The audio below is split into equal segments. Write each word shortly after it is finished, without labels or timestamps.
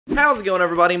How's it going,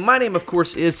 everybody? My name, of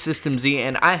course, is System Z,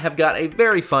 and I have got a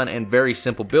very fun and very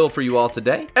simple build for you all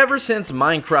today. Ever since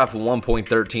Minecraft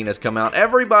 1.13 has come out,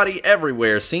 everybody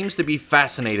everywhere seems to be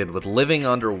fascinated with living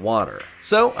underwater.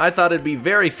 So I thought it'd be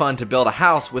very fun to build a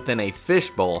house within a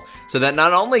fishbowl, so that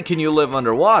not only can you live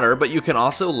underwater, but you can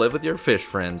also live with your fish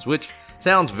friends, which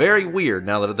sounds very weird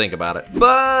now that I think about it.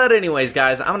 But anyways,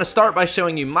 guys, I'm going to start by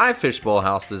showing you my fishbowl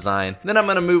house design. Then I'm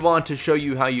going to move on to show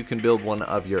you how you can build one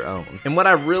of your own. And what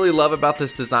I really love about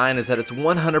this design is that it's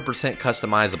 100%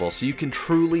 customizable, so you can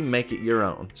truly make it your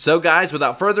own. So guys,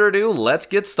 without further ado, let's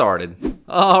get started.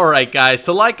 Alright guys,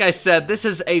 so like I said, this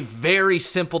is a very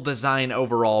simple design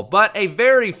overall, but a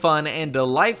very fun and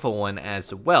delightful one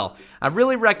as well. I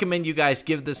really recommend you guys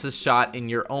give this a shot in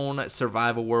your own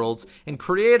survival worlds. In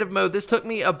creative mode, this took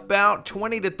me about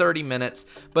 20 to 30 minutes,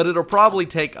 but it'll probably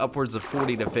take upwards of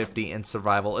 40 to 50 in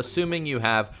survival, assuming you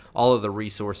have all of the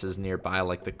resources nearby,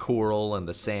 like the coral and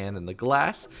the sand and the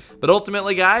glass. But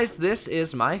ultimately, guys, this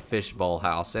is my fishbowl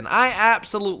house, and I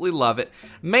absolutely love it,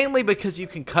 mainly because you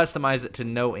can customize it to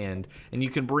no end, and you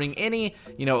can bring any,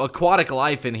 aquatic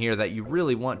life in here that you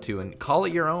really want to, and call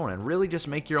it your own, and really just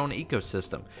make your own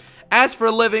ecosystem. As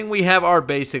for living, we have our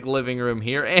basic living room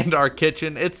here and our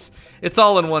kitchen. It's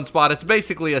all in one spot. It's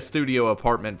basically a studio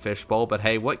apartment fishbowl, but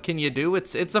hey, what can you do?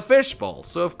 It's a fishbowl,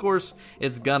 so of course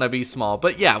it's gonna be small.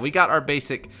 But yeah, we got our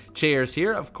basic chairs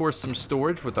here. Of course, some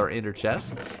storage with our inner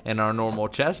chest and our normal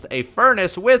chest. A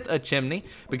furnace with a chimney,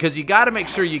 because you gotta make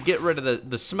sure you get rid of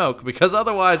the smoke, because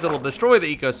otherwise it'll destroy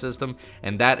the ecosystem,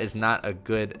 and that is not a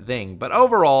good thing. But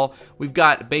overall, we've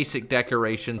got basic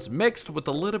decorations mixed with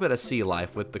a little bit of sea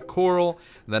life, with the coral,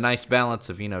 the nice balance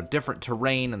of, different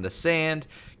terrain and the sand,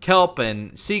 kelp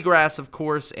and seagrass, of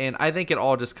course, and I think it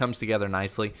all just comes together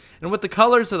nicely. And with the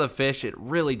colors of the fish, it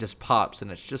really just pops,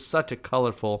 and it's just such a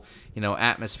colorful,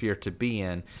 atmosphere to be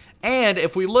in. And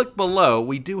if we look below,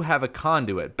 we do have a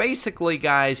conduit. Basically,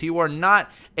 guys, you are not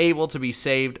able to be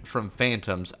saved from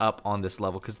phantoms up on this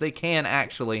level, because they can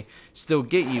actually still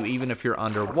get you even if you're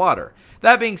underwater.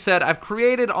 That being said, I've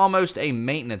created almost a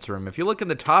maintenance room. If you look in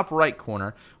the top right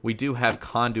corner, we do have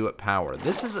conduit power.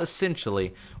 This is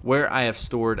essentially where I have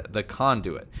stored the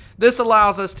conduit. This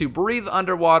allows us to breathe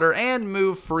underwater and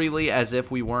move freely as if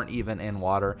we weren't even in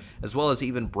water, as well as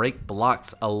even break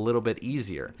blocks a little bit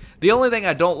easier. The only thing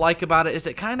I don't like about it is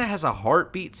it kind of has a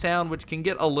heartbeat sound, which can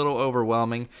get a little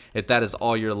overwhelming if that is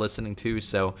all you're listening to,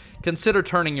 so consider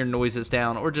turning your noises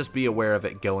down or just be aware of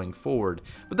it going forward.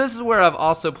 But this is where I've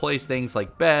also placed things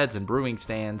like beds and brewing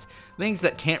stands, things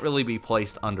that can't really be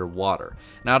placed underwater.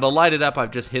 Now, to light it up,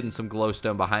 I've just hidden some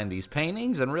glowstone behind these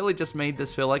paintings and really just made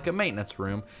this feel like a maintenance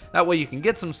room. That way you can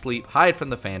get some sleep, hide from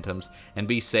the phantoms, and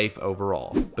be safe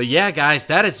overall. But yeah, guys,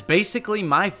 that is basically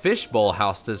my fishbowl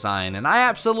house design, and I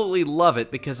absolutely love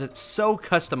it because it's so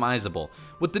customizable.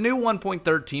 With the new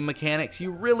 1.13 mechanics,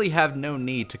 you really have no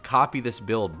need to copy this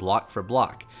build block for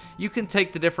block. You can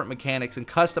take the different mechanics and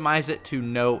customize it to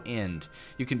no end.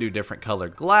 You can do different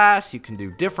colored glass, you can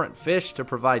do different fish to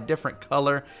provide different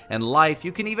color and life.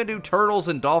 You can even do turtles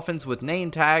and dolphins with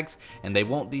name tags and they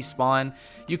won't despawn.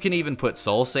 You can even put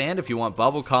soul sand if you want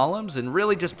bubble columns, and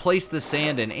really just place the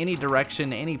sand in any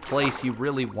direction, any place you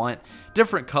really want.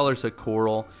 Different colors of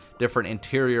coral, different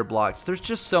interior blocks. There's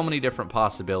just so many different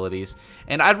possibilities,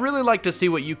 and I'd really like to see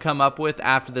what you come up with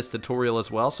after this tutorial as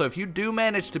well. So if you do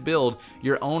manage to build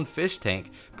your own fish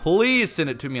tank, please send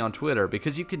it to me on Twitter,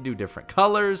 because you can do different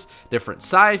colors, different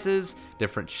sizes,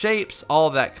 different shapes, all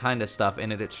that kind of stuff,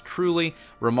 and it's truly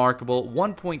remarkable.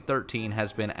 1.13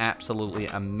 has been absolutely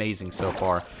amazing so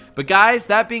far. But guys,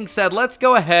 that being said, let's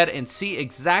go ahead and see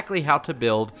exactly how to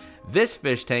build this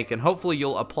fish tank, and hopefully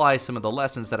you'll apply some of the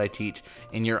lessons that I teach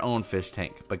in your own fish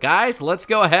tank. But guys, let's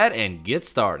go ahead and get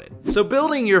started. So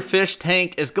building your fish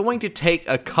tank is going to take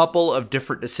a couple of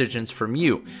different decisions from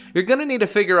you. You're going to need to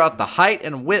figure out the height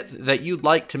and width that you'd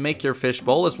like to make your fish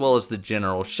bowl, as well as the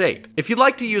general shape. If you'd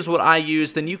like to use what I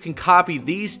use, then you can copy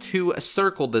these two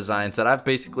circle designs that I've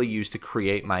basically used to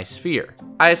create my sphere.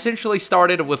 I essentially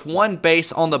started with one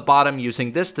base on the bottom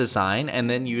using this design, and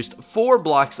then used 4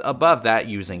 blocks above that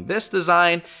using this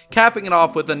design, capping it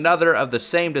off with another of the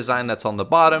same design that's on the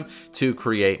bottom to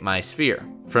create my sphere.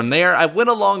 From there, I went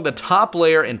along the top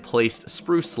layer and placed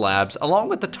spruce slabs along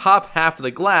with the top half of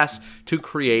the glass to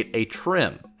create a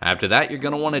trim. After that, you're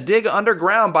going to want to dig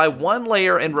underground by one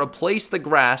layer and replace the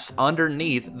grass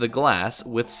underneath the glass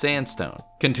with sandstone.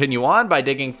 Continue on by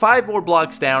digging 5 more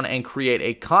blocks down and create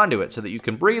a conduit so that you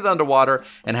can breathe underwater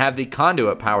and have the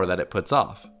conduit power that it puts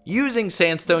off. Using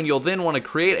sandstone, you'll then want to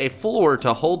create a floor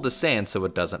to hold the sand so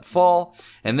it doesn't fall,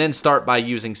 and then start by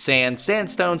using sand,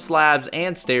 sandstone slabs,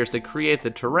 and stairs to create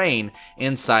the terrain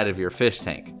inside of your fish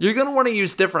tank. You're going to want to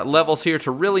use different levels here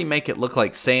to really make it look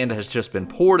like sand has just been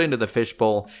poured into the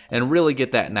fishbowl and really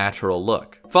get that natural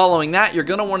look. Following that, you're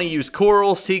going to want to use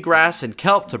coral, seagrass, and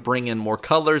kelp to bring in more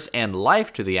colors and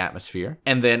life to the atmosphere,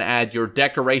 and then add your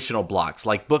decorational blocks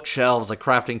like bookshelves, a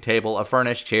crafting table, a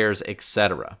furnished chairs,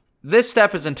 etc. This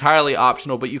step is entirely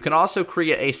optional, but you can also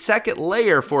create a second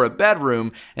layer for a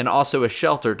bedroom and also a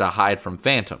shelter to hide from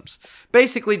phantoms.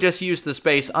 Basically, just use the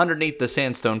space underneath the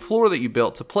sandstone floor that you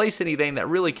built to place anything that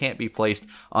really can't be placed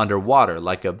underwater,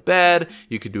 like a bed,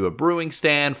 you could do a brewing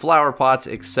stand, flower pots,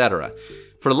 etc.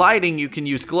 For lighting, you can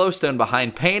use glowstone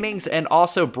behind paintings and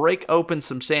also break open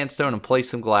some sandstone and place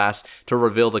some glass to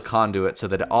reveal the conduit so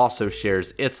that it also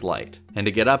shares its light. And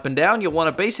to get up and down, you'll want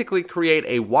to basically create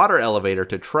a water elevator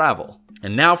to travel.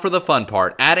 And now for the fun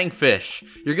part, adding fish.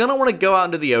 You're going to want to go out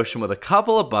into the ocean with a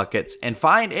couple of buckets and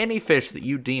find any fish that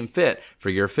you deem fit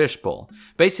for your fishbowl.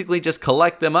 Basically just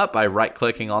collect them up by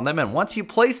right-clicking on them, and once you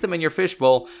place them in your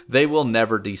fishbowl, they will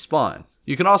never despawn.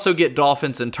 You can also get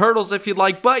dolphins and turtles if you'd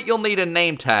like, but you'll need a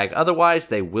name tag, otherwise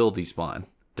they will despawn.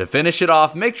 To finish it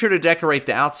off, make sure to decorate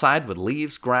the outside with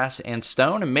leaves, grass, and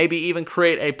stone, and maybe even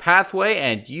create a pathway,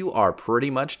 and you are pretty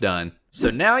much done. So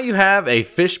now you have a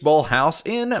fishbowl house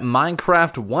in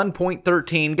Minecraft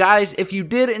 1.13. Guys, if you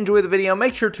did enjoy the video,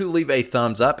 make sure to leave a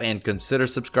thumbs up and consider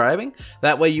subscribing.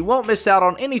 That way you won't miss out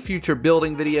on any future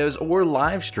building videos or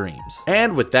live streams.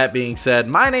 And with that being said,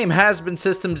 my name has been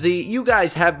System Z. You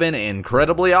guys have been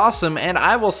incredibly awesome, and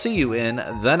I will see you in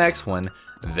the next one.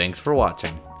 Thanks for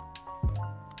watching.